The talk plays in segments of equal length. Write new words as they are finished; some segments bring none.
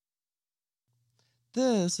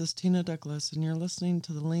This is Tina Douglas, and you're listening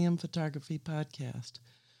to the Liam Photography Podcast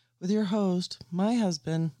with your host, my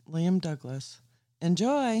husband, Liam Douglas.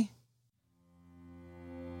 Enjoy!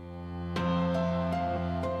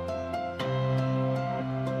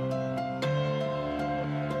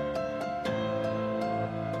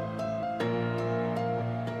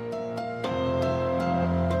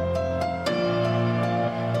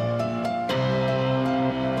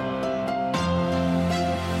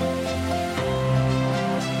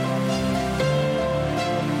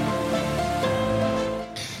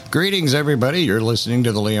 Greetings, everybody. You're listening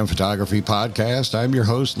to the Liam Photography Podcast. I'm your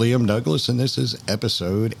host, Liam Douglas, and this is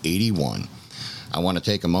episode 81. I want to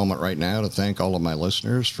take a moment right now to thank all of my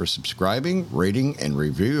listeners for subscribing, rating, and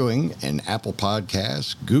reviewing in Apple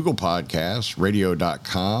Podcasts, Google Podcasts,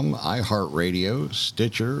 Radio.com, iHeartRadio,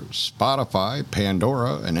 Stitcher, Spotify,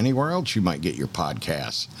 Pandora, and anywhere else you might get your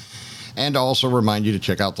podcasts. And also remind you to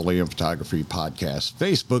check out the Liam Photography Podcast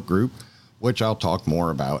Facebook group, which I'll talk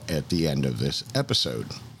more about at the end of this episode.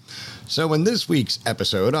 So in this week's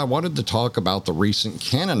episode, I wanted to talk about the recent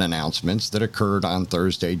Canon announcements that occurred on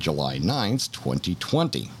Thursday, July 9th,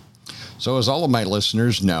 2020. So as all of my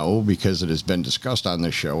listeners know, because it has been discussed on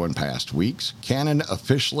this show in past weeks, Canon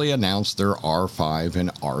officially announced their R5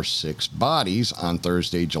 and R6 bodies on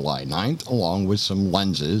Thursday, July 9th, along with some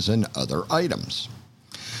lenses and other items.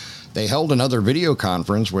 They held another video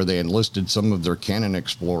conference where they enlisted some of their Canon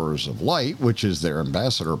Explorers of Light, which is their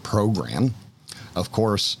ambassador program. Of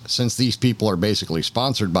course, since these people are basically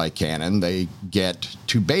sponsored by Canon, they get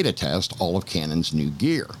to beta test all of Canon's new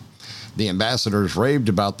gear. The ambassadors raved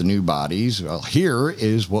about the new bodies. Well, here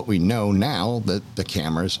is what we know now that the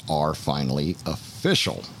cameras are finally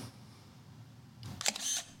official.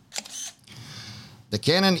 The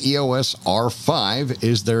Canon EOS R5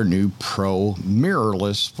 is their new Pro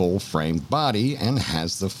mirrorless full-frame body and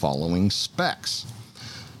has the following specs.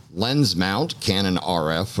 Lens mount, Canon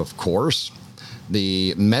RF, of course.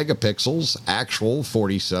 The megapixels, actual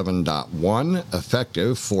 47.1,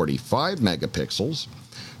 effective 45 megapixels.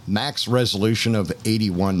 Max resolution of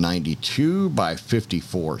 8192 by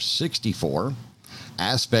 5464.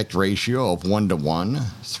 Aspect ratio of 1:1,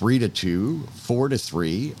 3:2,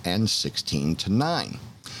 4:3, and 16:9.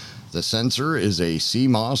 The sensor is a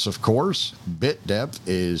CMOS, of course. Bit depth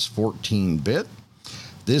is 14-bit.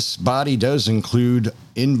 This body does include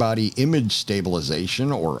in-body image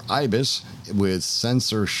stabilization, or IBIS, with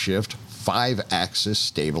sensor shift 5-axis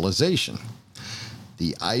stabilization.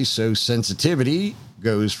 The ISO sensitivity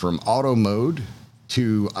goes from auto mode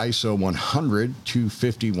to ISO 100 to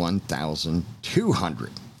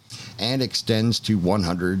 51,200 and extends to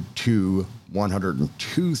 100 to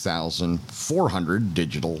 102,400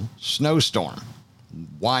 digital snowstorm.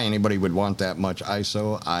 Why anybody would want that much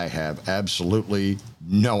ISO, I have absolutely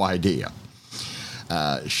no idea.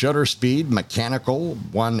 Shutter speed, mechanical,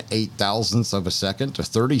 1/8,000th of a second to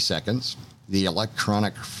 30 seconds. The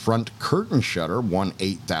electronic front curtain shutter,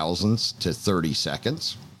 1/8,000th to 30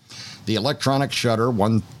 seconds. The electronic shutter,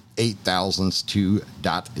 1/8,000th to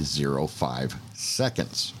 0.05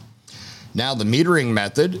 seconds. Now the metering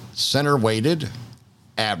method, center weighted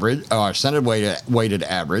average,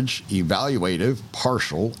 evaluative,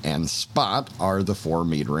 partial, and spot are the 4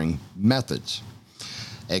 metering methods.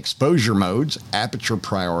 Exposure modes, aperture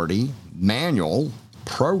priority, manual,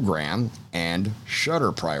 program, and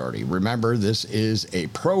shutter priority. Remember, this is a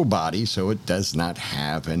Pro body, so it does not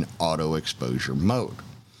have an auto exposure mode.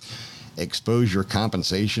 Exposure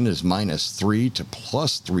compensation is -3 to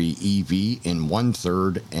 +3 EV in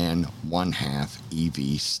 1/3 and 1/2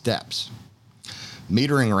 EV steps.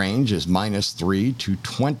 Metering range is -3 to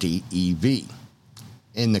 20 EV.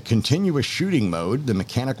 In the continuous shooting mode, the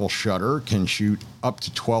mechanical shutter can shoot up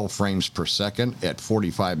to 12 frames per second at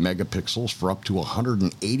 45 megapixels for up to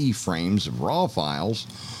 180 frames of RAW files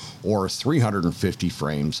or 350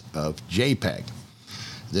 frames of JPEG.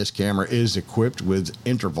 This camera is equipped with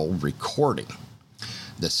interval recording.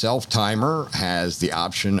 The self-timer has the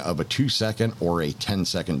option of a 2-second or a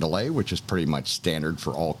 10-second delay, which is pretty much standard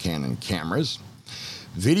for all Canon cameras.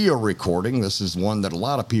 Video recording, this is one that a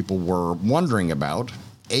lot of people were wondering about.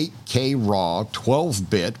 8K RAW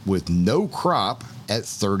 12-bit with no crop at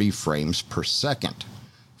 30 frames per second.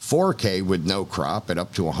 4K with no crop at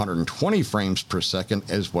up to 120 frames per second,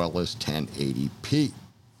 as well as 1080p.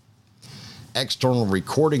 External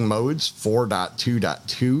recording modes,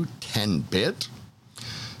 4.2.2, 10-bit.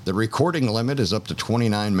 The recording limit is up to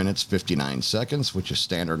 29 minutes, 59 seconds, which is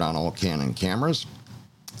standard on all Canon cameras.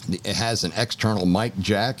 It has an external mic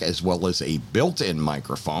jack as well as a built-in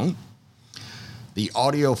microphone. The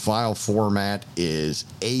audio file format is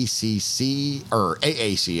AAC,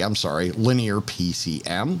 linear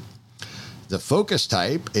PCM. The focus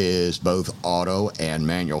type is both auto and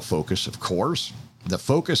manual focus, of course. The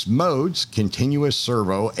focus modes, continuous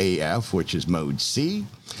servo AF, which is mode C,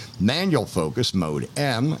 manual focus mode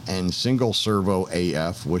M, and single servo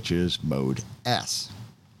AF, which is mode S.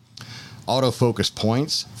 Autofocus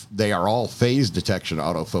points, they are all phase detection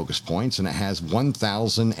autofocus points, and it has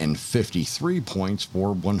 1,053 points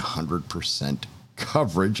for 100%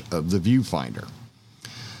 coverage of the viewfinder.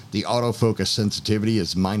 The autofocus sensitivity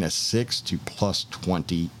is -6 to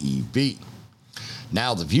 +20 EV.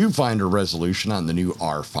 Now, the viewfinder resolution on the new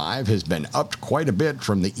R5 has been upped quite a bit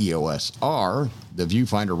from the EOS R. The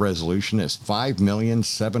viewfinder resolution is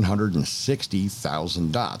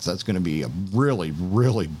 5,760,000 dots. That's going to be a really,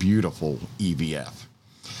 really beautiful EVF.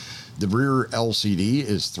 The rear LCD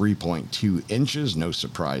is 3.2 inches, no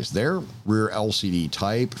surprise there. Rear LCD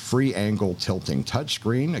type, free angle tilting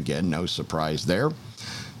touchscreen, again, no surprise there.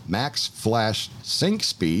 Max flash sync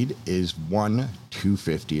speed is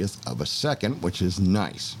 1/250th of a second, which is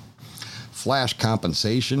nice. Flash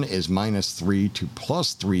compensation is -3 to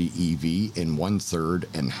 +3 EV in 1/3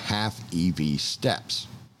 and half EV steps.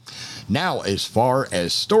 Now, as far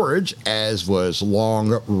as storage, as was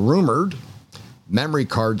long rumored, memory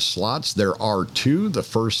card slots, there are two. The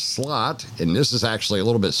first slot, and this is actually a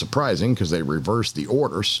little bit surprising because they reversed the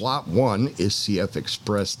order. Slot 1 is CF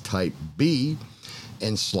Express Type B,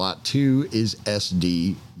 and slot 2 is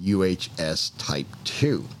SD UHS Type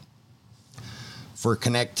 2. For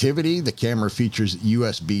connectivity, the camera features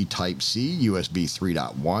USB Type-C, USB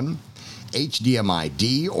 3.1,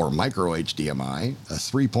 HDMI-D or micro HDMI, a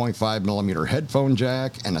 3.5mm headphone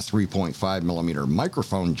jack, and a 3.5mm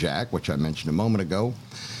microphone jack, which I mentioned a moment ago.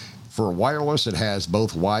 For wireless, it has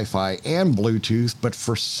both Wi-Fi and Bluetooth, but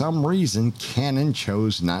for some reason, Canon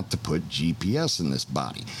chose not to put GPS in this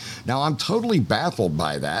body. Now, I'm totally baffled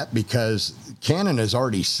by that because Canon has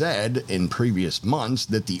already said in previous months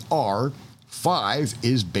that the R5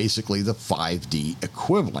 is basically the 5D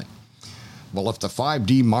equivalent. Well, if the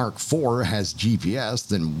 5D Mark IV has GPS,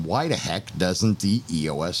 then why the heck doesn't the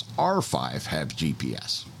EOS R5 have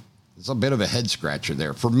GPS? It's a bit of a head scratcher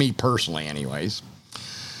there, for me personally anyways.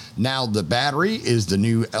 Now, the battery is the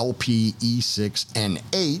new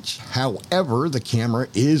LPE6NH. However, the camera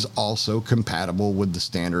is also compatible with the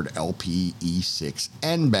standard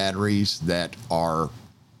LPE6N batteries that are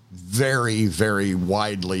very, very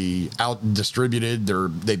widely out distributed.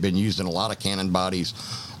 They've been used in a lot of Canon bodies.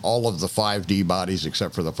 All of the 5D bodies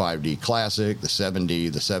except for the 5D Classic, the 7D,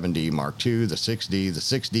 the 7D Mark II, the 6D, the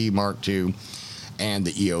 6D Mark II, and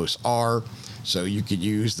the EOS R. So you could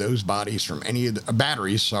use those bodies from any of the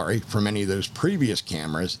batteries, from any of those previous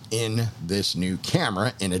cameras in this new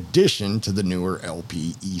camera, in addition to the newer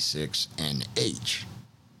LPE6NH.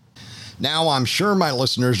 Now, I'm sure my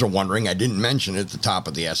listeners are wondering, I didn't mention it at the top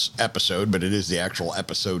of the episode, but it is the actual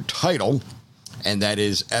episode title, and that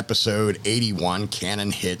is episode 81,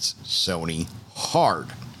 Canon Hits Sony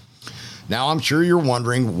Hard. Now, I'm sure you're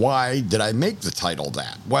wondering, why did I make the title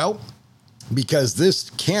that? Well, because this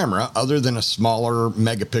camera, other than a smaller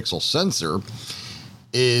megapixel sensor,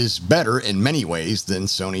 is better in many ways than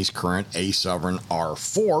Sony's current A7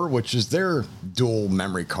 R4, which is their dual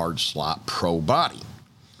memory card slot Pro body.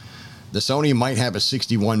 The Sony might have a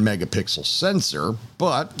 61 megapixel sensor,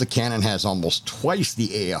 but the Canon has almost twice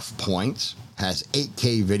the AF points, has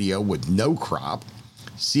 8K video with no crop,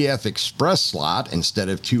 CF Express slot instead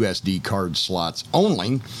of two SD card slots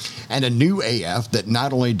only, and a new AF that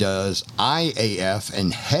not only does IAF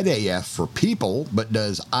and head AF for people, but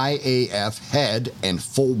does IAF head and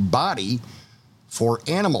full body for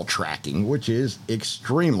animal tracking, which is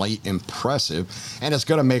extremely impressive, and it's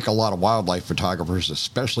going to make a lot of wildlife photographers,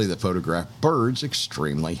 especially that photograph birds,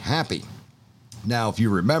 extremely happy. Now, if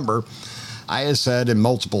you remember, I had said in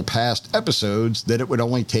multiple past episodes that it would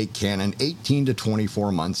only take Canon 18 to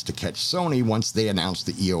 24 months to catch Sony once they announced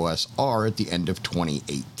the EOS R at the end of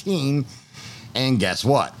 2018. And guess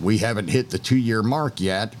what? We haven't hit the 2-year mark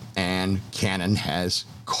yet, and Canon has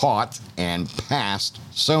caught and passed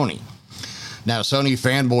Sony. Now, Sony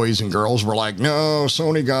fanboys and girls were like, no,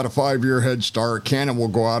 Sony got a 5-year head start. Canon will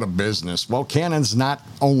go out of business. Well, Canon's not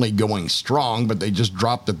only going strong, but they just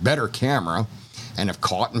dropped a better camera and have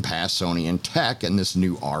caught and passed Sony in tech in this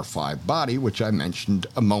new R5 body, which I mentioned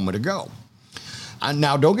a moment ago.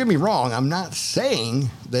 Now, don't get me wrong, I'm not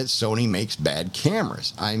saying that Sony makes bad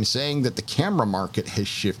cameras. I'm saying that the camera market has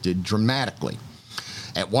shifted dramatically.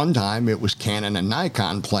 At one time, it was Canon and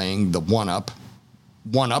Nikon playing the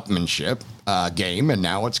one-upmanship. game, and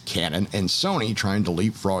now it's Canon and Sony trying to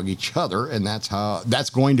leapfrog each other, and that's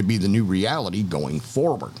going to be the new reality going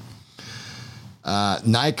forward.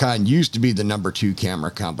 Nikon used to be the number 2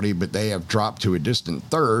 camera company, but they have dropped to a distant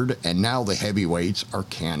third, and now the heavyweights are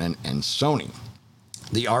Canon and Sony.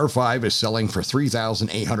 The R5 is selling for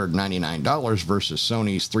 $3,899 versus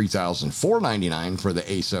Sony's $3,499 for the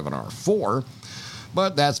A7R4,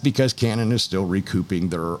 but that's because Canon is still recouping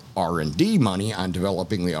their R&D money on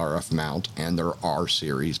developing the RF mount and their R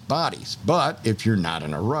series bodies. But if you're not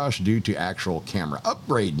in a rush due to actual camera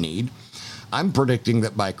upgrade need, I'm predicting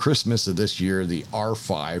that by Christmas of this year, the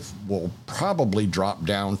R5 will probably drop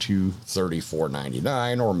down to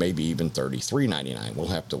 $34.99 or maybe even $33.99. We'll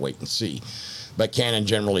have to wait and see. But Canon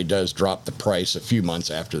generally does drop the price a few months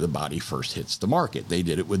after the body first hits the market. They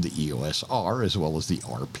did it with the EOS R as well as the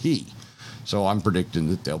RP. So I'm predicting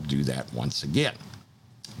that they'll do that once again.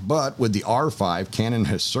 But with the R5, Canon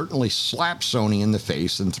has certainly slapped Sony in the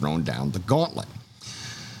face and thrown down the gauntlet.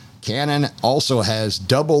 Canon also has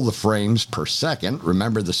double the frames per second.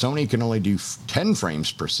 Remember, the Sony can only do 10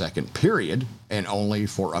 frames per second, period, and only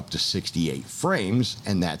for up to 68 frames,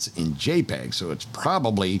 and that's in JPEG. So it's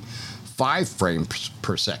probably 5 frames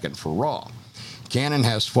per second for RAW. Canon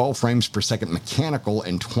has 12 frames per second mechanical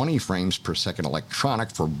and 20 frames per second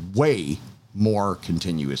electronic for way more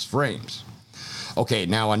continuous frames. Okay,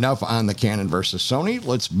 now enough on the Canon versus Sony.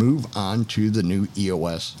 Let's move on to the new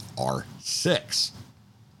EOS R6.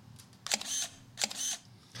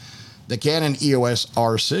 The Canon EOS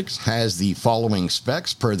R6 has the following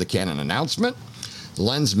specs per the Canon announcement.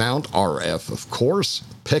 Lens mount RF, of course.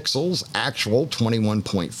 Pixels, actual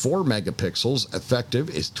 21.4 megapixels. Effective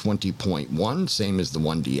is 20.1, same as the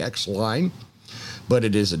 1DX line, but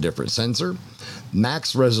it is a different sensor.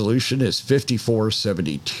 Max resolution is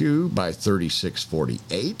 5472 by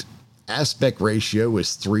 3648. Aspect ratio is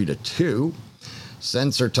 3:2.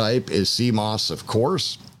 Sensor type is CMOS, of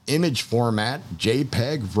course. Image format,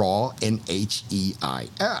 JPEG, RAW, and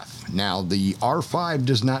HEIF. Now, the R5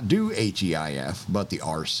 does not do HEIF, but the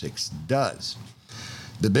R6 does.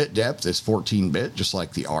 The bit depth is 14-bit, just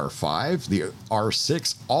like the R5. The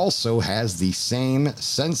R6 also has the same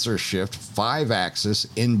sensor shift 5-axis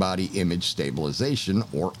in-body image stabilization,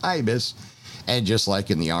 or IBIS, and just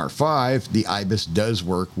like in the R5, the IBIS does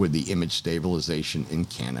work with the image stabilization in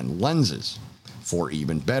Canon lenses for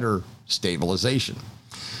even better stabilization.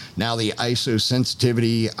 Now, the ISO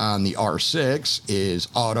sensitivity on the R6 is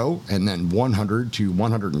auto and then 100 to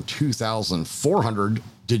 102,400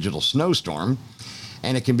 digital snowstorm,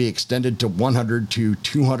 and it can be extended to 100 to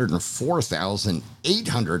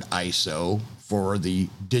 204,800 ISO for the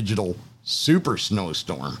digital super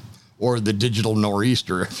snowstorm, or the digital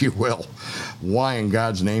nor'easter, if you will. Why in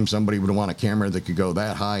God's name somebody would want a camera that could go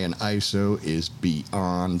that high in ISO is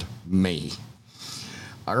beyond me.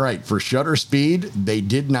 All right, for shutter speed, they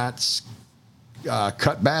did not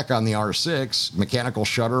cut back on the R6. Mechanical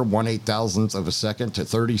shutter, 1/8,000th of a second to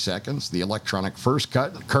 30 seconds. The electronic first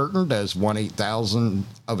curtain does 1/8,000th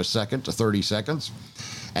of a second to 30 seconds.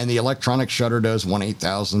 And the electronic shutter does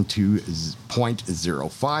 1/8,000 to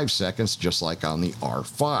 0.05 seconds, just like on the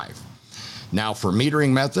R5. Now, for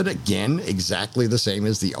metering method, again, exactly the same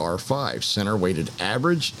as the R5. Center weighted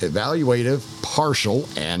average, evaluative, partial,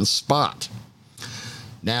 and spot.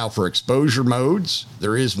 Now, for exposure modes,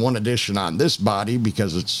 there is one addition on this body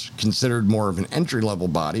because it's considered more of an entry-level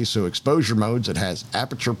body. So exposure modes, it has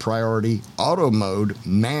aperture priority, auto mode,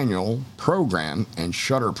 manual, program, and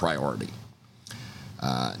shutter priority.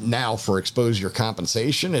 Now, for exposure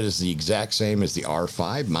compensation, it is the exact same as the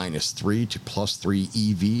R5, -3 to +3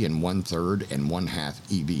 EV in 1/3 and 1/2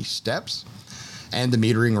 EV steps. And the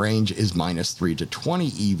metering range is -3 to 20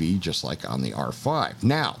 EV, just like on the R5.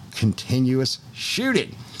 Now, continuous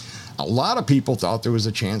shooting. A lot of people thought there was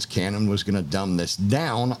a chance Canon was going to dumb this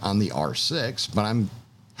down on the R6, but I'm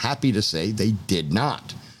happy to say they did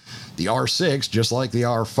not. The R6, just like the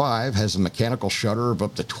R5, has a mechanical shutter of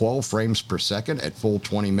up to 12 frames per second at full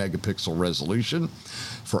 20 megapixel resolution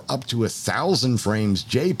for up to 1,000 frames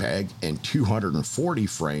JPEG and 240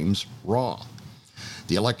 frames RAW.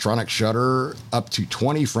 The electronic shutter up to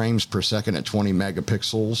 20 frames per second at 20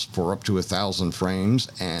 megapixels for up to 1,000 frames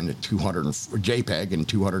and 200 JPEG and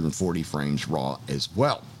 240 frames RAW as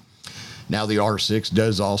well. Now, the R6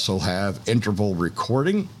 does also have interval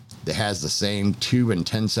recording. It has the same 2 and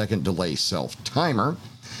 10 second delay self timer.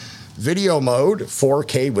 Video mode,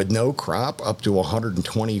 4K with no crop up to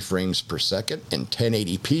 120 frames per second, and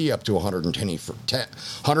 1080p up to 120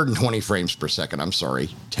 frames per second,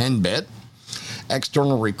 10-bit.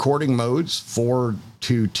 External recording modes,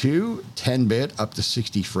 422, 10-bit up to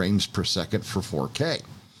 60 frames per second for 4K.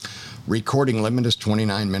 Recording limit is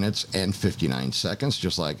 29 minutes and 59 seconds,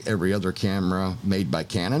 just like every other camera made by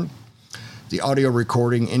Canon. The audio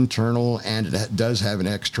recording internal, and it does have an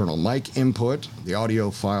external mic input. The audio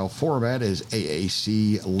file format is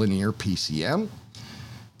AAC linear PCM.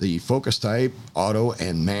 The focus type, auto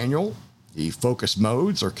and manual. The focus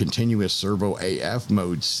modes are continuous servo AF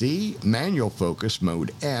mode C, manual focus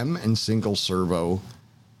mode M, and single servo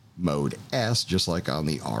mode S, just like on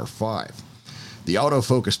the R5. The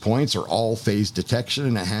autofocus points are all phase detection,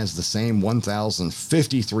 and it has the same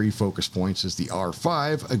 1,053 focus points as the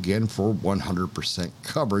R5, again for 100%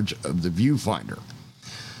 coverage of the viewfinder.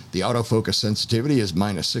 The autofocus sensitivity is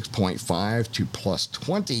 -6.5 to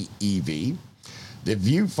 +20 EV. The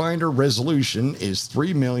viewfinder resolution is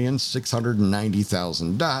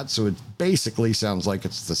 3,690,000 dots, so it basically sounds like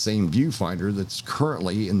it's the same viewfinder that's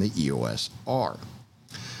currently in the EOS R.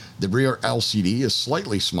 The rear LCD is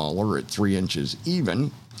slightly smaller at 3 inches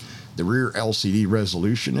even. The rear LCD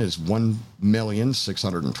resolution is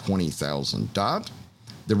 1,620,000 dot.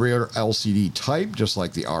 The rear LCD type, just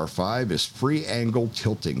like the R5, is free angle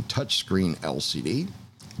tilting touchscreen LCD.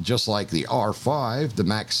 Just like the R5, the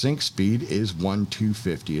max sync speed is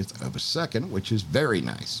 1/250th of a second, which is very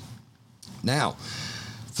nice. Now,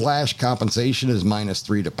 flash compensation is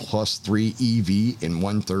 -3 to +3 EV in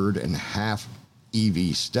 1/3 and half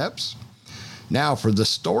EV steps. Now for the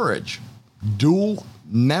storage, dual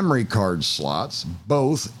memory card slots,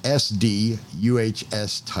 both SD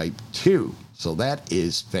UHS Type 2. So that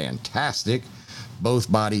is fantastic.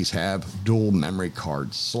 Both bodies have dual memory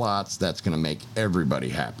card slots. That's going to make everybody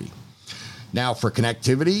happy. Now for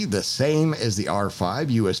connectivity, the same as the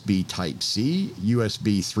R5, USB Type-C,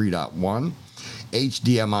 USB 3.1,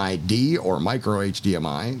 HDMI-D or micro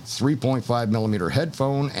HDMI, 3.5 millimeter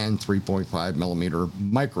headphone, and 3.5 millimeter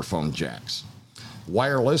microphone jacks.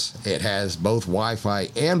 Wireless, it has both Wi-Fi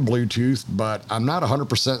and Bluetooth, but I'm not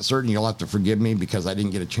 100% certain. You'll have to forgive me because I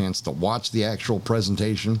didn't get a chance to watch the actual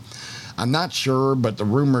presentation. I'm not sure, but the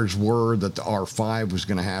rumors were that the R5 was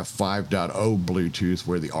going to have 5.0 Bluetooth,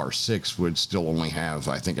 where the R6 would still only have,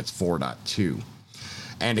 I think it's 4.2.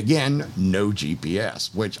 And again, no GPS,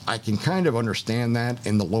 which I can kind of understand that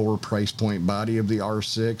in the lower price point body of the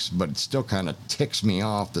R6, but it still kind of ticks me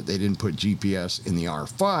off that they didn't put GPS in the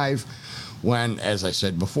R5 when, as I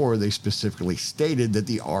said before, they specifically stated that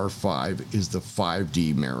the R5 is the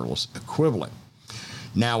 5D mirrorless equivalent.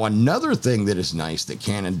 Now, another thing that is nice that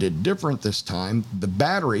Canon did different this time, the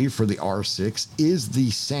battery for the R6 is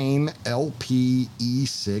the same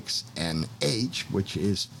LPE6NH, which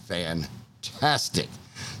is fantastic.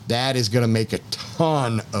 That is going to make a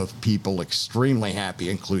ton of people extremely happy,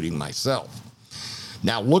 including myself.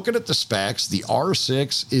 Now, looking at the specs, the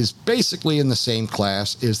R6 is basically in the same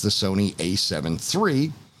class as the Sony a7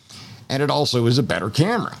 III, and it also is a better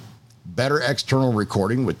camera. Better external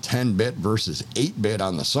recording with 10-bit versus 8-bit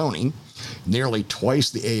on the Sony, nearly twice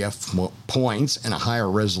the AF points and a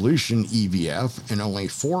higher resolution EVF, and only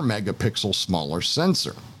 4 megapixel smaller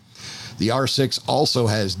sensor. The R6 also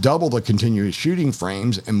has double the continuous shooting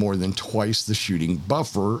frames and more than twice the shooting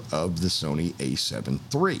buffer of the Sony a7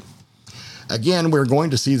 III. Again, we're going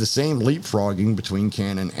to see the same leapfrogging between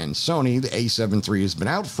Canon and Sony. The a7 III has been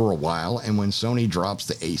out for a while, and when Sony drops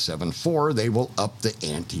the a7 IV, they will up the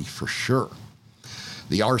ante for sure.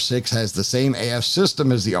 The R6 has the same AF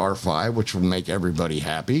system as the R5, which will make everybody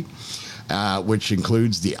happy, which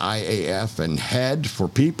includes the IAF and head for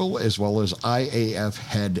people, as well as IAF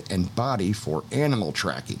head and body for animal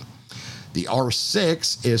tracking. The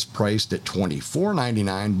R6 is priced at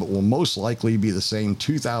 $24.99, but will most likely be the same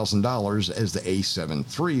 $2,000 as the a7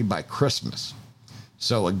 III by Christmas.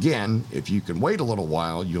 So again, if you can wait a little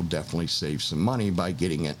while, you'll definitely save some money by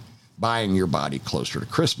buying your body closer to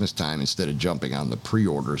Christmas time instead of jumping on the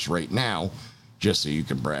pre-orders right now, just so you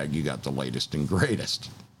can brag you got the latest and greatest.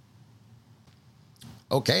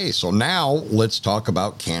 Okay, so now let's talk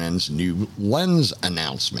about Canon's new lens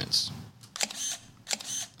announcements.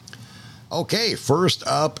 Okay, first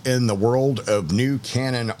up in the world of new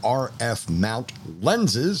Canon RF mount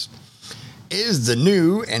lenses is the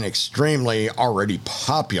new and extremely already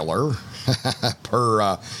popular,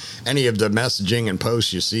 per any of the messaging and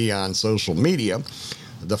posts you see on social media.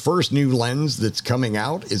 The first new lens that's coming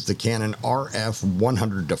out is the Canon RF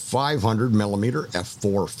 100 to 500 millimeter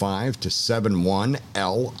f4.5 to 7.1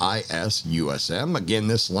 LIS USM. Again,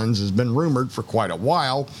 this lens has been rumored for quite a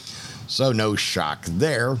while, so no shock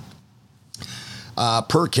there.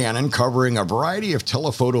 Per Canon, covering a variety of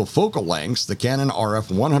telephoto focal lengths, the Canon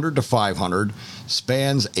RF 100 to 500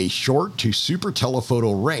 spans a short to super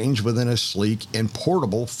telephoto range within a sleek and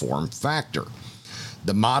portable form factor.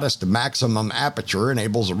 The modest maximum aperture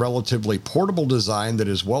enables a relatively portable design that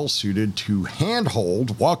is well suited to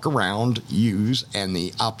handhold, walk around, use, and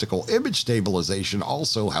the optical image stabilization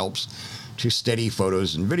also helps to steady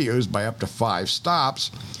photos and videos by up to 5 stops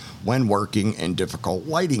when working in difficult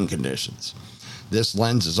lighting conditions. This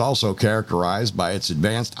lens is also characterized by its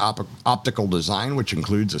advanced optical design, which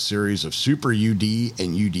includes a series of super UD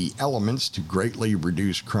and UD elements to greatly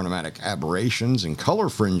reduce chromatic aberrations and color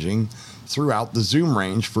fringing throughout the zoom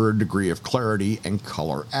range for a degree of clarity and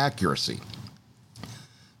color accuracy.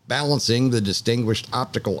 Balancing the distinguished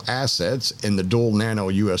optical assets in the dual nano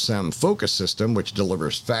USM focus system, which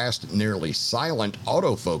delivers fast, nearly silent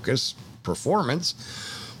autofocus performance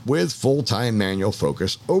with full-time manual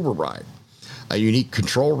focus override. A unique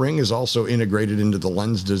control ring is also integrated into the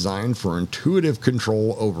lens design for intuitive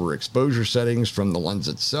control over exposure settings from the lens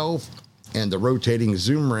itself, and the rotating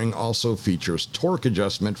zoom ring also features torque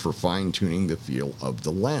adjustment for fine-tuning the feel of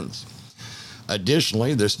the lens.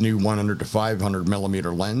 Additionally, this new 100 to 500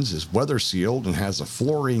 millimeter lens is weather sealed and has a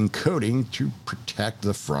fluorine coating to protect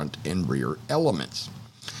the front and rear elements.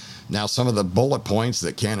 Now, some of the bullet points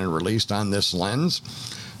that Canon released on this lens: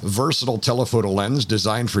 versatile telephoto lens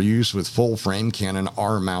designed for use with full-frame Canon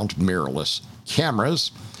R-mount mirrorless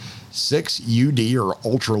cameras, 6 UD or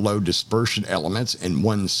ultra-low dispersion elements and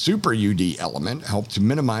 1 super UD element help to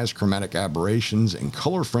minimize chromatic aberrations and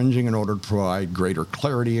color fringing in order to provide greater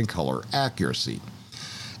clarity and color accuracy.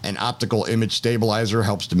 An optical image stabilizer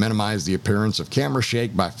helps to minimize the appearance of camera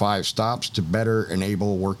shake by 5 stops to better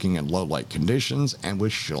enable working in low light conditions and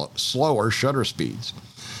with slower shutter speeds.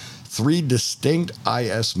 3 distinct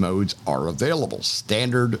IS modes are available: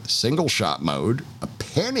 standard single shot mode, a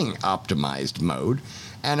panning optimized mode,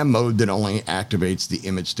 and a mode that only activates the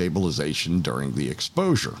image stabilization during the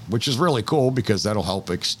exposure, which is really cool because that'll help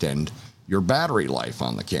extend your battery life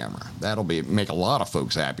on the camera. That'll make a lot of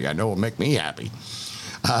folks happy. I know it'll make me happy.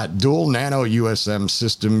 Dual nano USM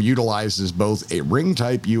system utilizes both a ring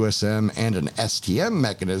type USM and an STM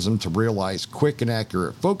mechanism to realize quick and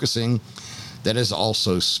accurate focusing that is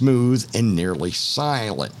also smooth and nearly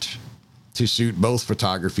silent to suit both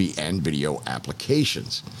photography and video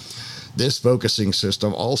applications. This focusing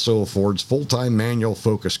system also affords full-time manual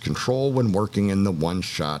focus control when working in the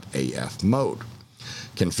one-shot AF mode.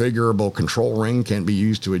 Configurable control ring can be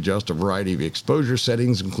used to adjust a variety of exposure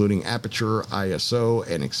settings, including aperture, ISO,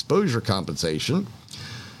 and exposure compensation.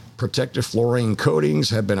 Protective fluorine coatings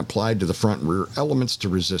have been applied to the front and rear elements to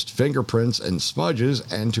resist fingerprints and smudges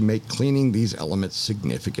and to make cleaning these elements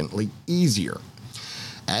significantly easier.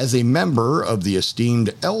 As a member of the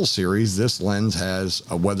esteemed L series, this lens has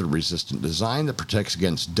a weather-resistant design that protects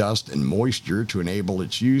against dust and moisture to enable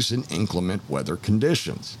its use in inclement weather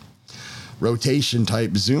conditions.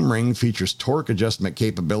 Rotation-type zoom ring features torque adjustment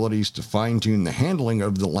capabilities to fine-tune the handling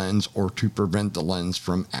of the lens or to prevent the lens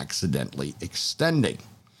from accidentally extending.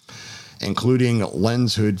 Including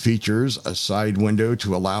lens hood features, a side window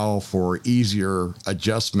to allow for easier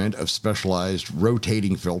adjustment of specialized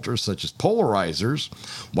rotating filters such as polarizers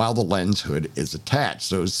while the lens hood is attached.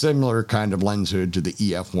 So similar kind of lens hood to the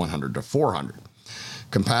EF 100 to 400.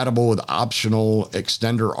 Compatible with optional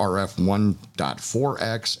extender RF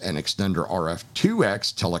 1.4x and extender RF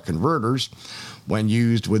 2x teleconverters when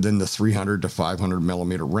used within the 300 to 500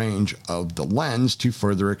 millimeter range of the lens to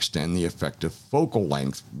further extend the effective focal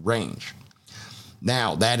length range.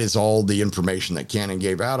 Now, that is all the information that Canon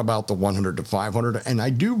gave out about the 100 to 500, and I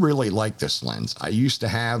do really like this lens. I used to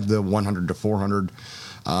have the 100 to 400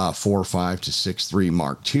 4.5 to 6.3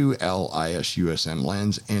 Mark II LIS USM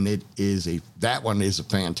lens, and that one is a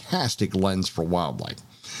fantastic lens for wildlife.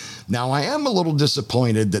 Now, I am a little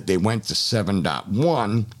disappointed that they went to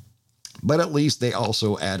 7.1, but at least they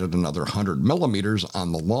also added another 100 millimeters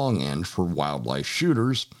on the long end for wildlife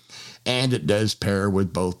shooters, and it does pair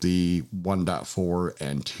with both the 1.4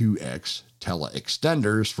 and 2x tele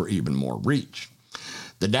extenders for even more reach.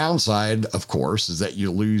 The downside, of course, is that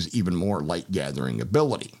you lose even more light gathering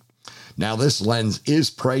ability. Now, this lens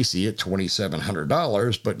is pricey at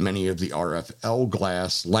 $2,700, but many of the RFL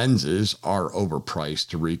glass lenses are overpriced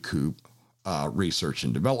to recoup research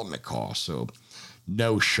and development costs, so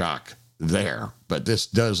no shock there. But this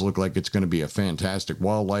does look like it's going to be a fantastic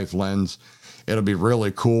wildlife lens. It'll be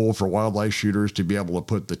really cool for wildlife shooters to be able to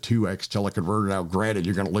put the 2x teleconverter. Now, granted,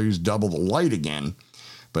 you're going to lose double the light again,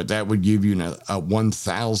 but that would give you a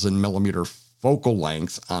 1,000 millimeter focal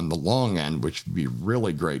length on the long end, which would be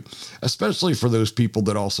really great, especially for those people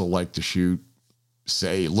that also like to shoot,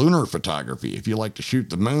 say, lunar photography. If you like to shoot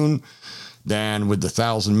the moon, then with the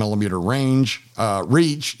 1,000 millimeter reach,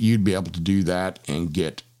 you'd be able to do that and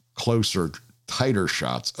get closer, tighter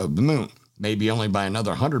shots of the moon, maybe only by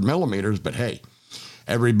another 100 millimeters, but hey,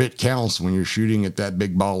 every bit counts when you're shooting at that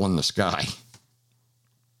big ball in the sky.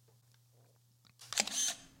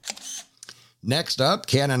 Next up,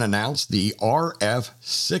 Canon announced the RF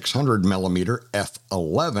 600mm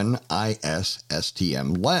f11 IS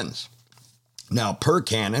STM lens. Now, per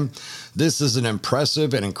Canon, this is an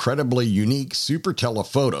impressive and incredibly unique super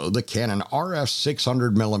telephoto. The Canon RF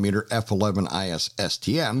 600mm f11 IS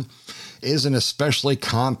STM is an especially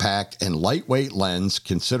compact and lightweight lens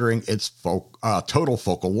considering its total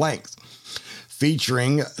focal length.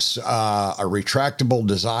 Featuring a retractable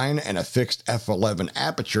design and a fixed f11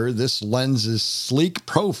 aperture, this lens's sleek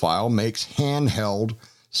profile makes handheld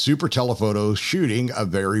super telephoto shooting a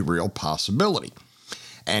very real possibility.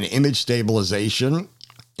 And image stabilization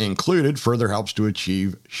included further helps to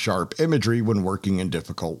achieve sharp imagery when working in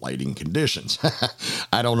difficult lighting conditions.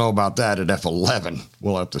 I don't know about that at f11.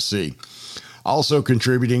 We'll have to see. Also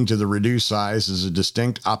contributing to the reduced size is a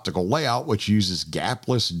distinct optical layout which uses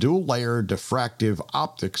gapless dual-layer diffractive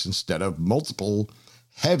optics instead of multiple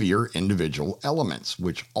heavier individual elements,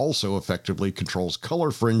 which also effectively controls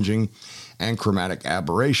color fringing and chromatic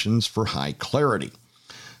aberrations for high clarity.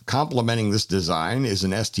 Complementing this design is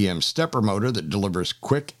an STM stepper motor that delivers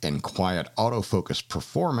quick and quiet autofocus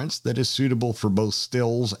performance that is suitable for both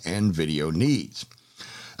stills and video needs.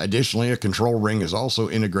 Additionally, a control ring is also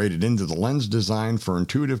integrated into the lens design for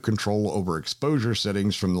intuitive control over exposure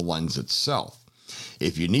settings from the lens itself.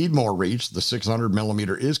 If you need more reach, the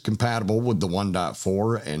 600mm is compatible with the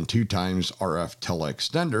 1.4 and 2x RF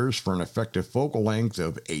teleextenders for an effective focal length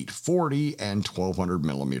of 840 and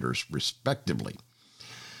 1200mm respectively.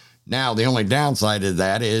 Now, the only downside of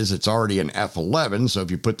that is it's already an f11, so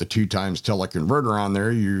if you put the 2x teleconverter on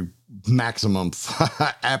there, your maximum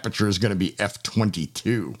aperture is going to be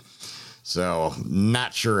f22. So,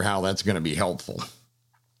 not sure how that's going to be helpful.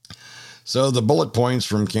 So, the bullet points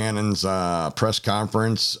from Canon's press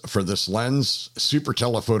conference for this lens: Super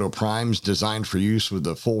Telephoto Primes designed for use with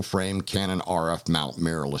the full-frame Canon RF mount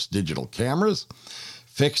mirrorless digital cameras.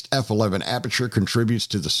 Fixed f11 aperture contributes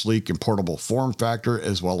to the sleek and portable form factor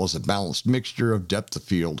as well as a balanced mixture of depth of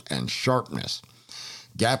field and sharpness.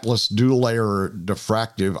 Gapless dual-layer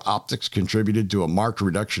diffractive optics contributed to a marked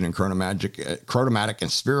reduction in chromatic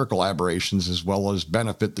and spherical aberrations as well as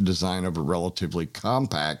benefit the design of a relatively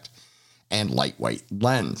compact and lightweight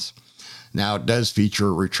lens. Now, it does feature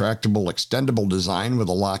a retractable, extendable design with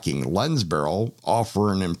a locking lens barrel,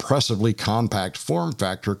 offer an impressively compact form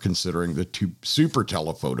factor considering the super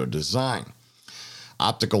telephoto design.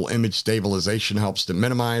 Optical image stabilization helps to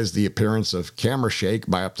minimize the appearance of camera shake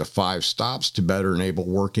by up to 5 stops to better enable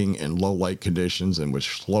working in low light conditions and with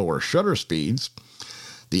slower shutter speeds.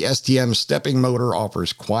 The STM stepping motor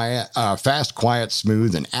offers fast, quiet,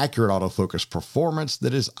 smooth, and accurate autofocus performance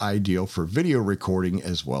that is ideal for video recording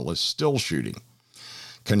as well as still shooting.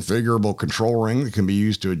 Configurable control ring that can be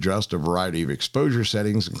used to adjust a variety of exposure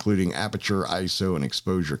settings, including aperture, ISO, and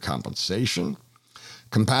exposure compensation.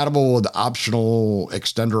 Compatible with optional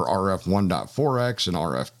extender RF 1.4x and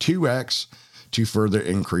RF 2x to further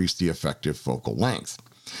increase the effective focal length.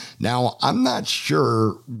 Now, I'm not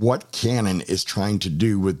sure what Canon is trying to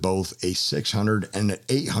do with both a 600 and an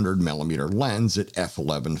 800 millimeter lens at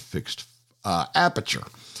f11 fixed aperture.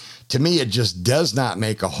 To me, it just does not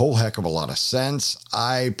make a whole heck of a lot of sense.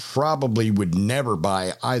 I probably would never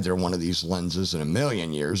buy either one of these lenses in a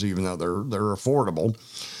million years, even though they're affordable.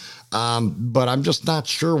 But I'm just not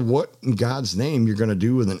sure what in God's name you're going to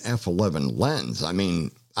do with an f11 lens. I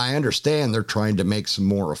mean, I understand they're trying to make some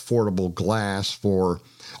more affordable glass for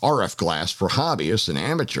RF glass for hobbyists and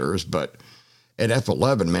amateurs, but at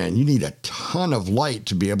f11, man, you need a ton of light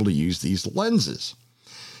to be able to use these lenses.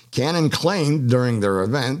 Canon claimed during their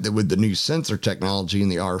event that with the new sensor technology in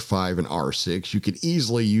the R5 and R6, you could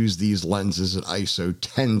easily use these lenses at ISO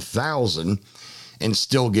 10,000 and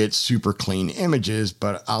still get super clean images,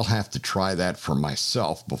 but I'll have to try that for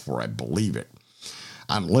myself before I believe it.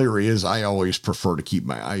 I'm leery as I always prefer to keep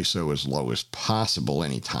my ISO as low as possible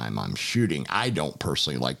anytime I'm shooting. I don't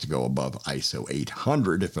personally like to go above ISO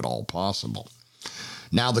 800 if at all possible.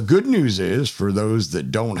 Now, the good news is for those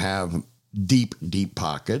that don't have deep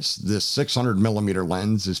pockets, this 600 millimeter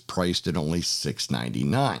lens is priced at only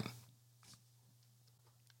 $699.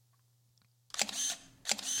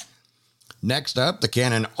 Next up, the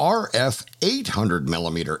Canon RF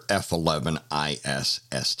 800mm f11 IS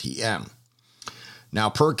STM. Now,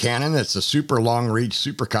 per Canon, it's a super long-reach,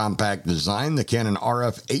 super compact design. The Canon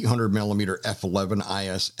RF 800mm f11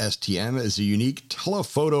 IS STM is a unique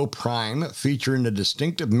telephoto prime featuring a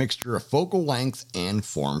distinctive mixture of focal length and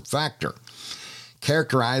form factor.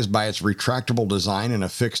 Characterized by its retractable design and a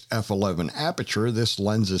fixed f11 aperture, this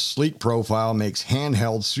lens's sleek profile makes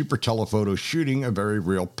handheld super telephoto shooting a very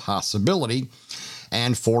real possibility,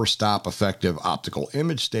 and 4-stop effective optical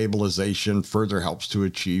image stabilization further helps to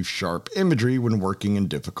achieve sharp imagery when working in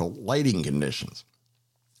difficult lighting conditions.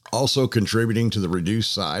 Also contributing to the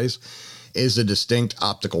reduced size is a distinct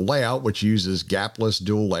optical layout which uses gapless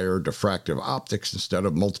dual-layer diffractive optics instead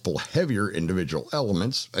of multiple heavier individual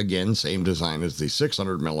elements. Again, same design as the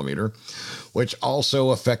 600mm, which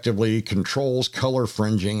also effectively controls color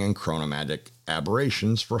fringing and chromatic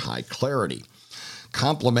aberrations for high clarity.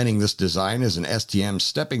 Complementing this design is an STM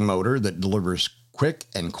stepping motor that delivers quick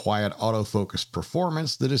and quiet autofocus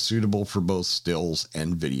performance that is suitable for both stills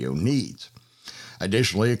and video needs.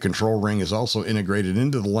 Additionally, a control ring is also integrated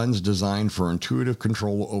into the lens design for intuitive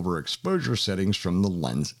control over exposure settings from the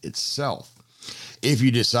lens itself. If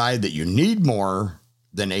you decide that you need more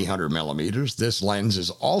than 800 millimeters, this lens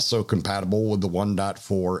is also compatible with the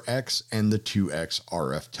 1.4x and the 2x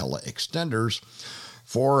RF tele-extenders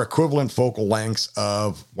for equivalent focal lengths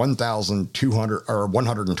of 1,200 or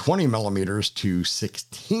 120 millimeters to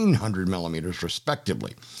 1,600 millimeters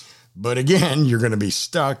respectively. But again, you're going to be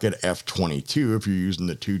stuck at f22 if you're using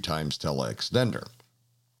the 2x tele-extender.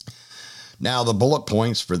 Now, the bullet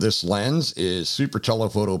points for this lens is Super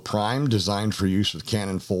Telephoto Prime, designed for use with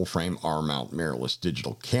Canon full-frame R-mount mirrorless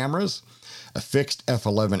digital cameras. A fixed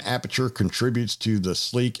f11 aperture contributes to the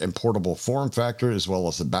sleek and portable form factor, as well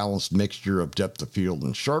as a balanced mixture of depth of field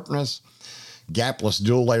and sharpness. Gapless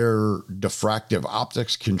dual-layer diffractive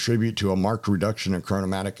optics contribute to a marked reduction in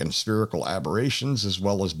chromatic and spherical aberrations, as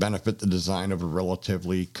well as benefit the design of a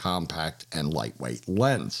relatively compact and lightweight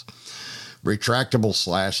lens.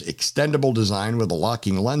 Retractable/extendable design with a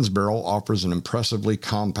locking lens barrel offers an impressively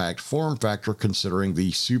compact form factor considering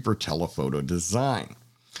the super telephoto design.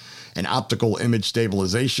 An optical image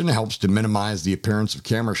stabilization helps to minimize the appearance of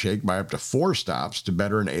camera shake by up to 4 stops to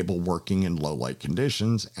better enable working in low light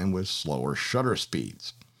conditions and with slower shutter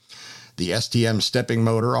speeds. The STM stepping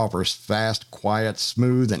motor offers fast, quiet,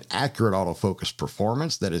 smooth, and accurate autofocus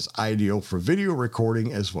performance that is ideal for video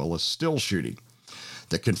recording as well as still shooting.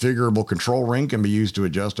 The configurable control ring can be used to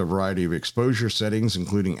adjust a variety of exposure settings,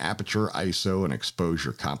 including aperture, ISO, and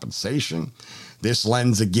exposure compensation. This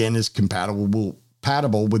lens, again, is compatible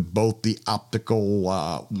with both the optical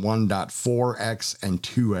 1.4x and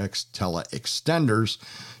 2x tele-extenders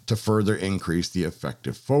to further increase the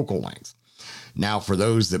effective focal length. Now, for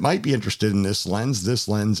those that might be interested in this lens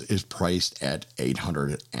is priced at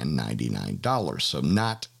 $899. So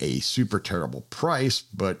not a super terrible price,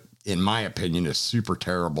 but in my opinion, a super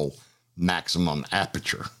terrible maximum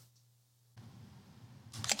aperture.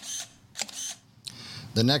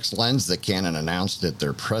 The next lens that Canon announced at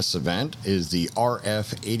their press event is the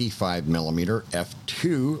RF 85mm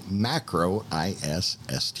f2 macro IS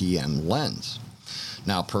STM lens.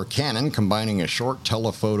 Now, per Canon, combining a short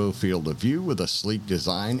telephoto field of view with a sleek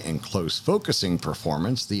design and close focusing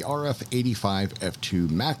performance, the RF 85 f2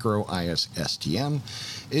 macro IS STM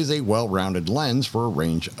is a well-rounded lens for a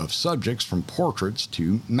range of subjects from portraits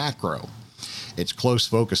to macro. Its close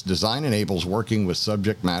focus design enables working with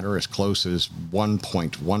subject matter as close as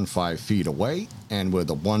 1.15 feet away, and with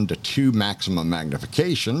a 1 to 2 maximum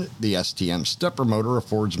magnification, the STM stepper motor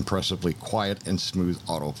affords impressively quiet and smooth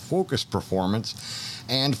autofocus performance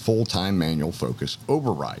and full-time manual focus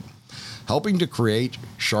override. Helping to create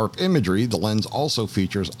sharp imagery, the lens also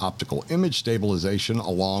features optical image stabilization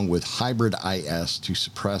along with hybrid IS to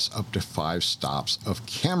suppress up to 5 stops of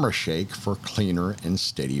camera shake for cleaner and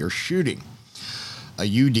steadier shooting. A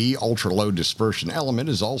UD ultra-low dispersion element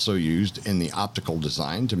is also used in the optical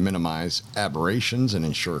design to minimize aberrations and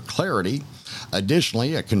ensure clarity.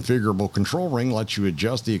 Additionally, a configurable control ring lets you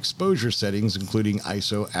adjust the exposure settings, including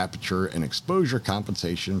ISO, aperture, and exposure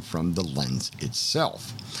compensation from the lens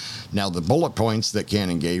itself. Now, the bullet points that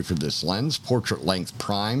Canon gave for this lens: portrait length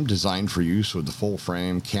prime, designed for use with the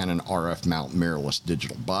full-frame Canon RF mount mirrorless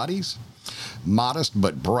digital bodies. Modest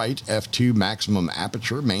but bright f2 maximum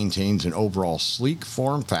aperture maintains an overall sleek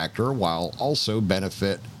form factor while also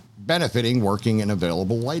benefiting working in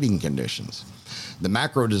available lighting conditions. The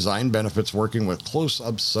macro design benefits working with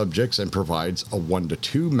close-up subjects and provides a 1 to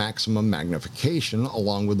 2 maximum magnification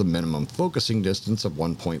along with a minimum focusing distance of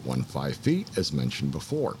 1.15 feet, as mentioned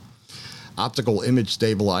before. Optical image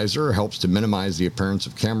stabilizer helps to minimize the appearance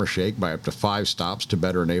of camera shake by up to 5 stops to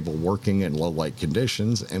better enable working in low light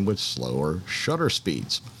conditions and with slower shutter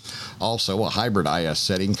speeds. Also, a hybrid IS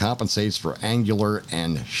setting compensates for angular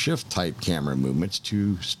and shift type camera movements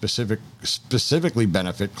to specifically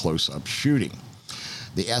benefit close-up shooting.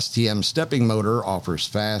 The STM stepping motor offers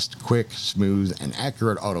fast, quick, smooth, and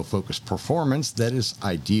accurate autofocus performance that is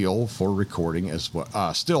ideal for recording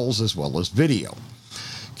stills as well as video.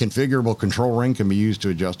 Configurable control ring can be used to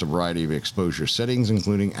adjust a variety of exposure settings,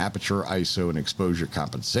 including aperture, ISO, and exposure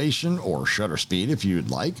compensation, or shutter speed if you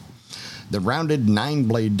would like. The rounded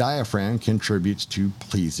 9-blade diaphragm contributes to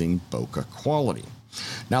pleasing bokeh quality.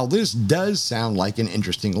 Now, this does sound like an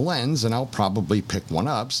interesting lens, and I'll probably pick one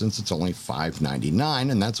up since it's only $5.99,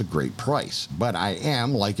 and that's a great price. But I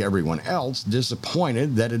am, like everyone else,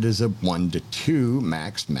 disappointed that it is a 1:2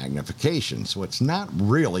 max magnification, so it's not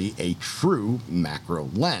really a true macro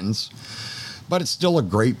lens. But it's still a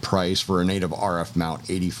great price for a native RF mount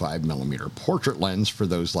 85mm portrait lens for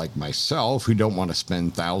those like myself who don't want to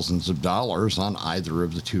spend thousands of dollars on either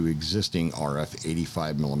of the two existing RF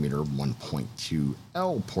 85mm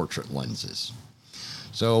 1.2L portrait lenses.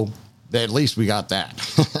 So at least we got that.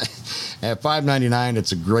 At $5.99,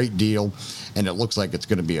 it's a great deal, and it looks like it's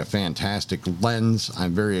going to be a fantastic lens.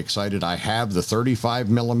 I'm very excited. I have the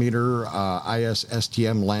 35mm IS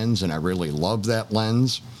STM lens, and I really love that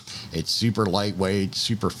lens. It's super lightweight,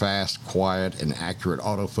 super fast, quiet, and accurate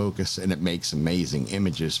autofocus, and it makes amazing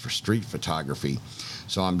images for street photography.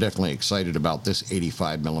 So I'm definitely excited about this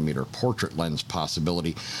 85mm portrait lens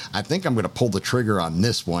possibility. I think I'm going to pull the trigger on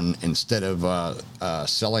this one instead of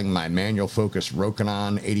selling my manual focus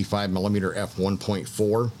Rokinon 85mm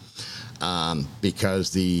f1.4.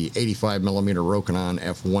 Because the 85mm Rokinon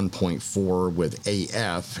f1.4 with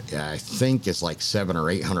AF, I think is like $700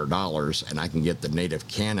 or $800, and I can get the native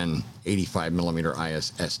Canon 85mm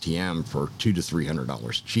IS STM for $200 to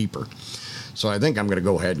 $300 cheaper. So I think I'm going to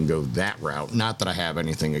go ahead and go that route. Not that I have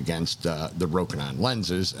anything against the Rokinon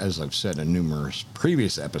lenses. As I've said in numerous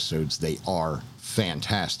previous episodes, they are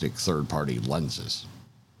fantastic third-party lenses.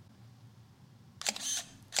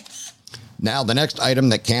 Now, the next item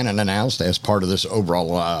that Canon announced as part of this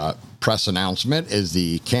overall press announcement is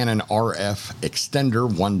the Canon RF Extender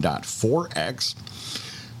 1.4X.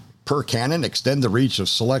 Per Canon, extend the reach of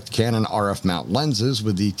select Canon RF mount lenses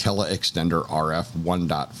with the Teleextender RF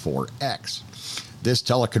 1.4X. This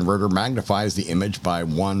teleconverter magnifies the image by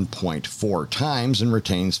 1.4 times and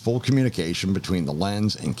retains full communication between the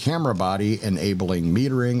lens and camera body, enabling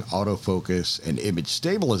metering, autofocus, and image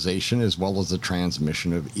stabilization, as well as the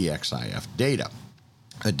transmission of EXIF data.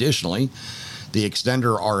 Additionally, the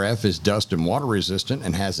Extender RF is dust and water resistant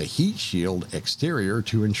and has a heat shield exterior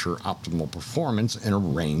to ensure optimal performance in a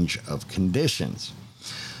range of conditions.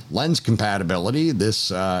 Lens compatibility.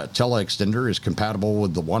 This teleextender is compatible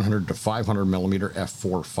with the 100 to 500mm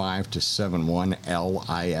f4.5 to 7.1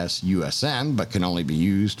 LIS USM, but can only be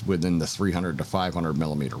used within the 300 to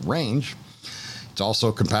 500mm range. It's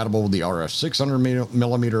also compatible with the RF 600mm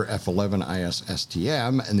f11 IS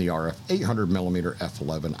STM and the RF 800mm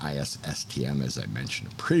f11 IS STM, as I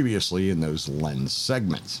mentioned previously in those lens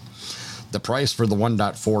segments. The price for the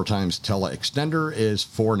 1.4 times teleextender is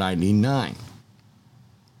 $499.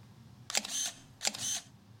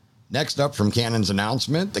 Next up from Canon's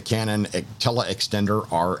announcement, the Canon Teleextender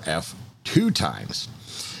RF 2 times.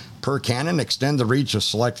 Per Canon, extend the reach of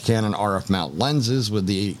select Canon RF mount lenses with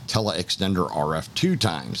the Teleextender RF 2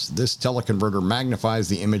 times. This teleconverter magnifies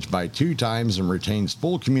the image by 2 times and retains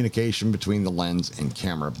full communication between the lens and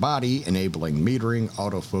camera body, enabling metering,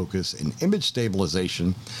 autofocus, and image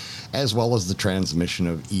stabilization, as well as the transmission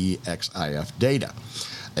of EXIF data.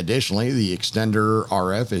 Additionally, the Extender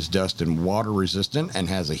RF is dust and water resistant and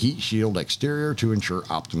has a heat shield exterior to ensure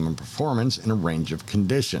optimum performance in a range of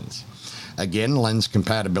conditions. Again, lens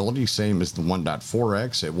compatibility, same as the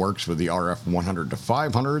 1.4X. It works with the RF 100 to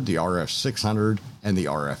 500, the RF 600, and the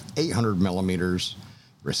RF 800mm,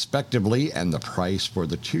 respectively, and the price for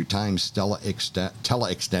the 2 times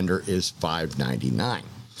teleextender is $599.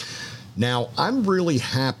 Now, I'm really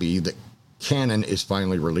happy that Canon is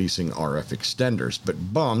finally releasing RF extenders,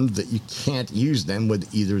 but bummed that you can't use them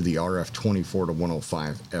with either the RF 24 to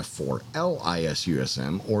 105 f4L IS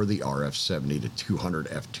USM or the RF 70 to 200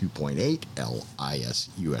 f2.8 L IS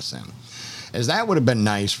USM, as that would have been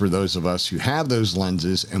nice for those of us who have those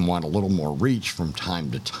lenses and want a little more reach from time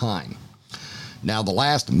to time. Now, the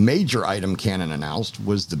last major item Canon announced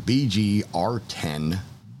was the BG R10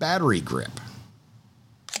 battery grip.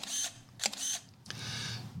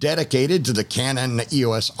 Dedicated to the Canon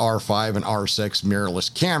EOS R5 and R6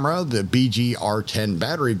 mirrorless camera, the BG R10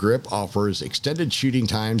 battery grip offers extended shooting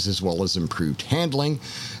times as well as improved handling,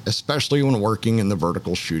 especially when working in the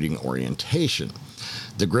vertical shooting orientation.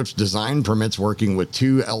 The grip's design permits working with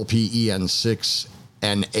 2 LPEN6NH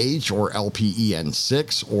or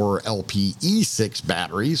LPEN6 or LPE6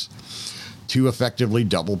 batteries to effectively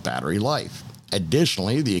double battery life.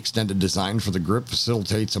 Additionally, the extended design for the grip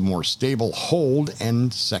facilitates a more stable hold,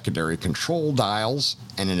 and secondary control dials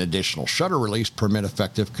and an additional shutter release permit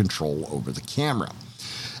effective control over the camera.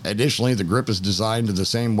 Additionally, the grip is designed to the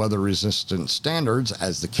same weather-resistant standards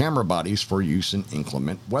as the camera bodies for use in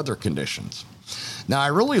inclement weather conditions. Now, I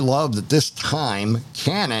really love that this time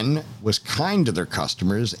Canon was kind to their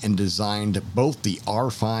customers and designed both the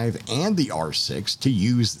R5 and the R6 to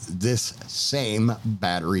use this same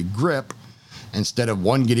battery grip, instead of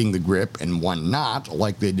one getting the grip and one not,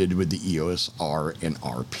 like they did with the EOS R and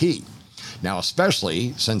RP. Now,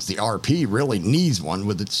 especially since the RP really needs one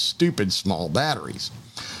with its stupid small batteries.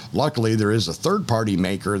 Luckily, there is a third-party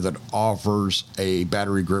maker that offers a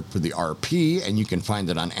battery grip for the RP, and you can find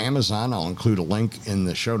it on Amazon. I'll include a link in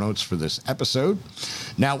the show notes for this episode.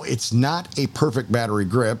 Now, it's not a perfect battery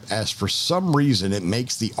grip, as for some reason it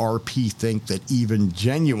makes the RP think that even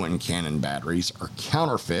genuine Canon batteries are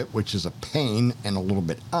counterfeit, which is a pain and a little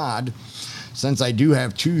bit odd, since I do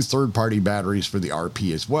have two third-party batteries for the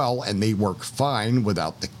RP as well, and they work fine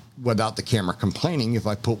without the camera complaining if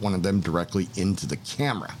I put one of them directly into the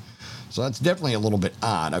camera. So that's definitely a little bit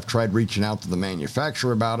odd. I've tried reaching out to the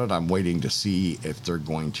manufacturer about it. I'm waiting to see if they're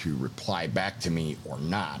going to reply back to me or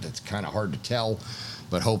not. It's kind of hard to tell,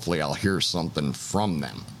 but hopefully I'll hear something from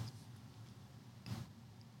them.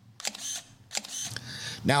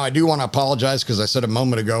 Now, I do want to apologize because I said a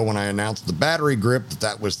moment ago when I announced the battery grip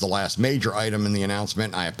that was the last major item in the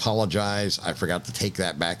announcement. I apologize. I forgot to take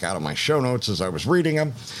that back out of my show notes as I was reading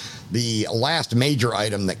them. The last major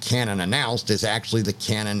item that Canon announced is actually the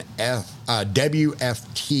Canon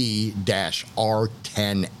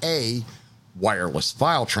WFT-R10A wireless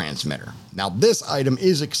file transmitter. Now, this item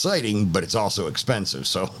is exciting, but it's also expensive,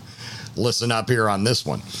 so listen up here on this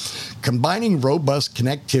one. Combining robust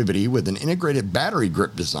connectivity with an integrated battery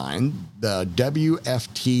grip design, the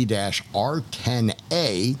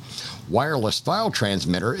WFT-R10A wireless file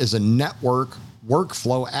transmitter is a network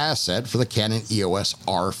workflow asset for the Canon EOS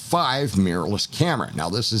R5 mirrorless camera. Now,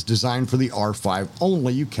 this is designed for the R5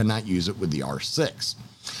 only. You cannot use it with the R6.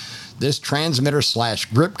 This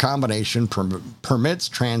transmitter/grip combination permits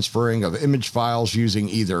transferring of image files using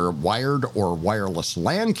either wired or wireless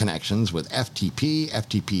LAN connections with FTP,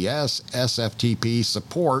 FTPS, SFTP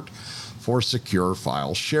support for secure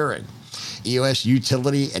file sharing. EOS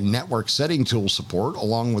utility and network setting tool support,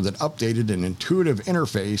 along with an updated and intuitive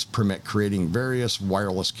interface, permit creating various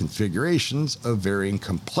wireless configurations of varying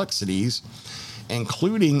complexities,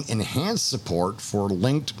 including enhanced support for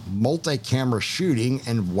linked multi-camera shooting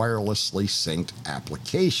and wirelessly synced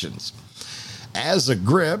applications. As a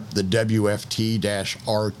grip, the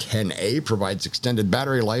WFT-R10A provides extended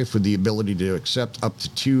battery life with the ability to accept up to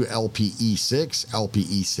 2 LPE6,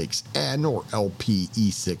 LPE6N, or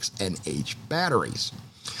LPE6NH batteries.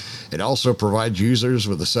 It also provides users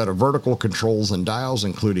with a set of vertical controls and dials,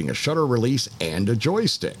 including a shutter release and a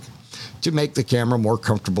joystick, to make the camera more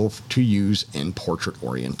comfortable to use in portrait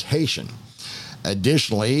orientation.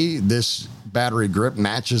 Additionally, this battery grip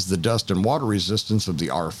matches the dust and water resistance of the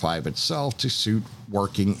R5 itself to suit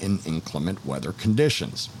working in inclement weather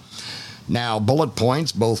conditions. Now, bullet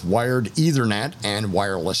points, both wired Ethernet and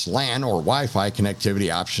wireless LAN or Wi-Fi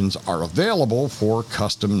connectivity options are available for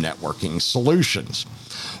custom networking solutions.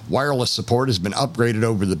 Wireless support has been upgraded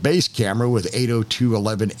over the base camera with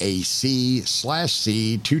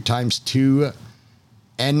 802.11ac/C 2x2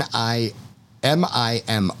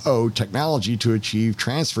 MIMO technology to achieve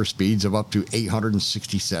transfer speeds of up to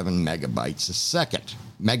 867 megabits a second.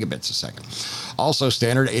 Also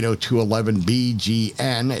standard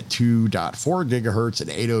 802.11bgn at 2.4 gigahertz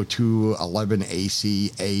and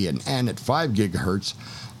 802.11ac A and N at 5 gigahertz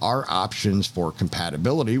are options for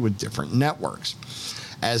compatibility with different networks.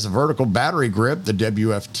 As a vertical battery grip, the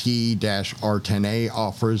WFT-R10A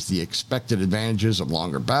offers the expected advantages of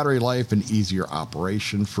longer battery life and easier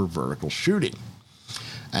operation for vertical shooting.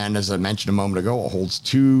 And as I mentioned a moment ago, it holds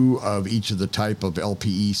 2 of each of the type of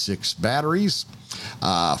LPE6 batteries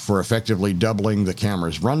for effectively doubling the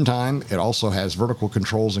camera's runtime. It also has vertical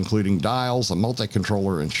controls, including dials, a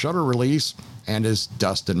multi-controller, and shutter release, and is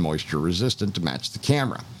dust and moisture resistant to match the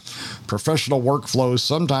camera. Professional workflows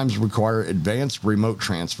sometimes require advanced remote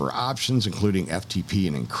transfer options, including FTP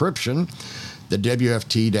and encryption. The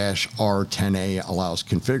WFT-R10A allows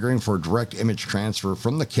configuring for direct image transfer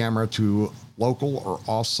from the camera to local or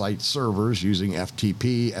off-site servers using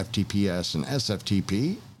FTP, FTPS, and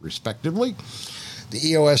SFTP, respectively. The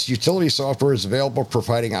EOS utility software is available,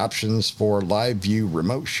 providing options for live view,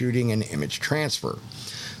 remote shooting, and image transfer.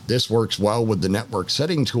 This works well with the network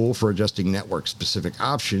setting tool for adjusting network-specific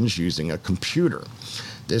options using a computer.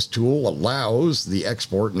 This tool allows the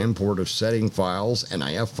export and import of setting files,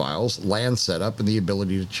 NIF files, LAN setup, and the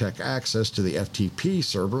ability to check access to the FTP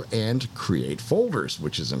server and create folders,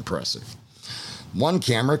 which is impressive. One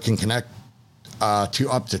camera can connect to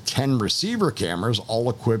up to 10 receiver cameras, all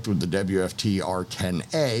equipped with the WFT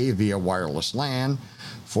R10A via wireless LAN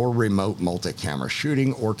for remote multi-camera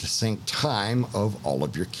shooting or to sync time of all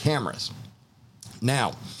of your cameras.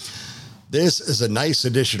 Now, this is a nice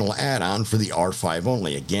additional add-on for the R5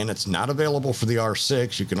 only. Again, it's not available for the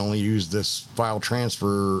R6. You can only use this file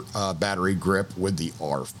transfer battery grip with the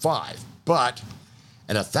R5. But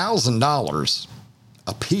at $1,000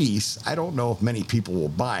 a piece, I don't know if many people will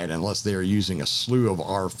buy it unless they are using a slew of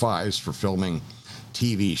R5s for filming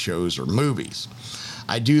TV shows or movies.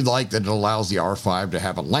 I do like that it allows the R5 to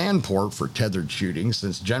have a LAN port for tethered shooting,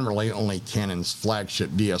 since generally only Canon's flagship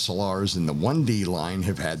DSLRs in the 1D line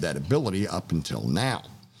have had that ability up until now.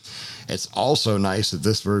 It's also nice that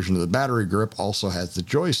this version of the battery grip also has the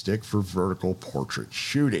joystick for vertical portrait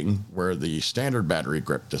shooting, where the standard battery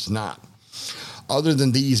grip does not. Other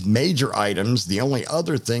than these major items, the only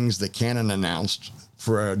other things that Canon announced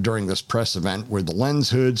during this press event were the lens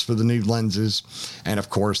hoods for the new lenses and, of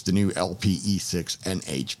course, the new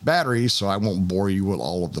LPE6NH batteries, so I won't bore you with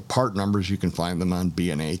all of the part numbers. You can find them on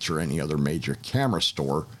B&H or any other major camera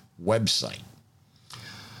store website.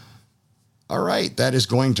 All right, that is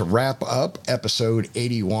going to wrap up episode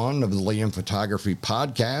 81 of the Liam Photography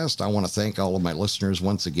Podcast. I want to thank all of my listeners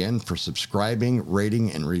once again for subscribing,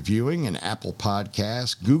 rating, and reviewing in Apple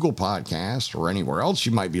Podcasts, Google Podcasts, or anywhere else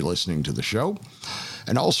you might be listening to the show.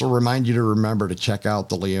 And also remind you to remember to check out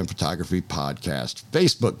the Liam Photography Podcast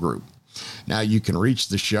Facebook group. Now, you can reach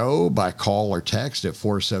the show by call or text at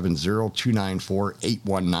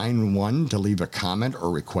 470-294-8191 to leave a comment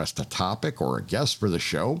or request a topic or a guest for the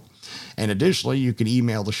show. And additionally, you can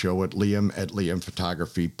email the show at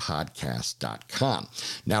liam@liamphotographypodcast.com.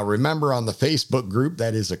 Now, remember, on the Facebook group,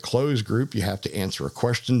 that is a closed group. You have to answer a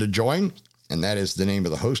question to join, and that is the name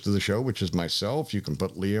of the host of the show, which is myself. You can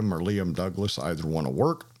put Liam or Liam Douglas, either one will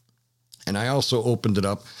work. And I also opened it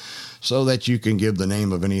up so that you can give the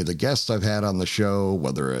name of any of the guests I've had on the show,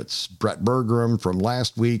 whether it's Brett Bergram from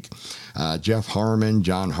last week, Jeff Harmon,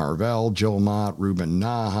 John Harvell, Jill Mott, Ruben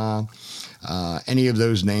Naha. Any of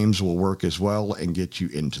those names will work as well and get you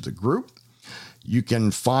into the group. You can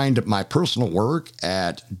find my personal work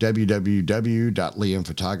at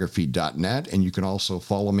www.liamphotography.net, and you can also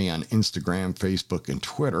follow me on Instagram, Facebook, and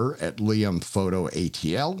Twitter at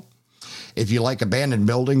liamphotoatl. If you like abandoned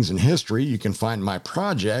buildings and history, you can find my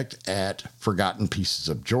project at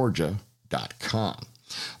forgottenpiecesofgeorgia.com.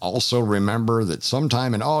 Also, remember that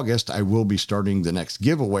sometime in August, I will be starting the next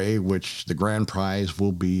giveaway, which the grand prize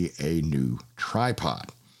will be a new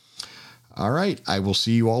tripod. All right, I will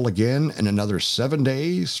see you all again in another 7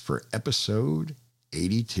 days for episode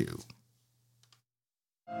 82.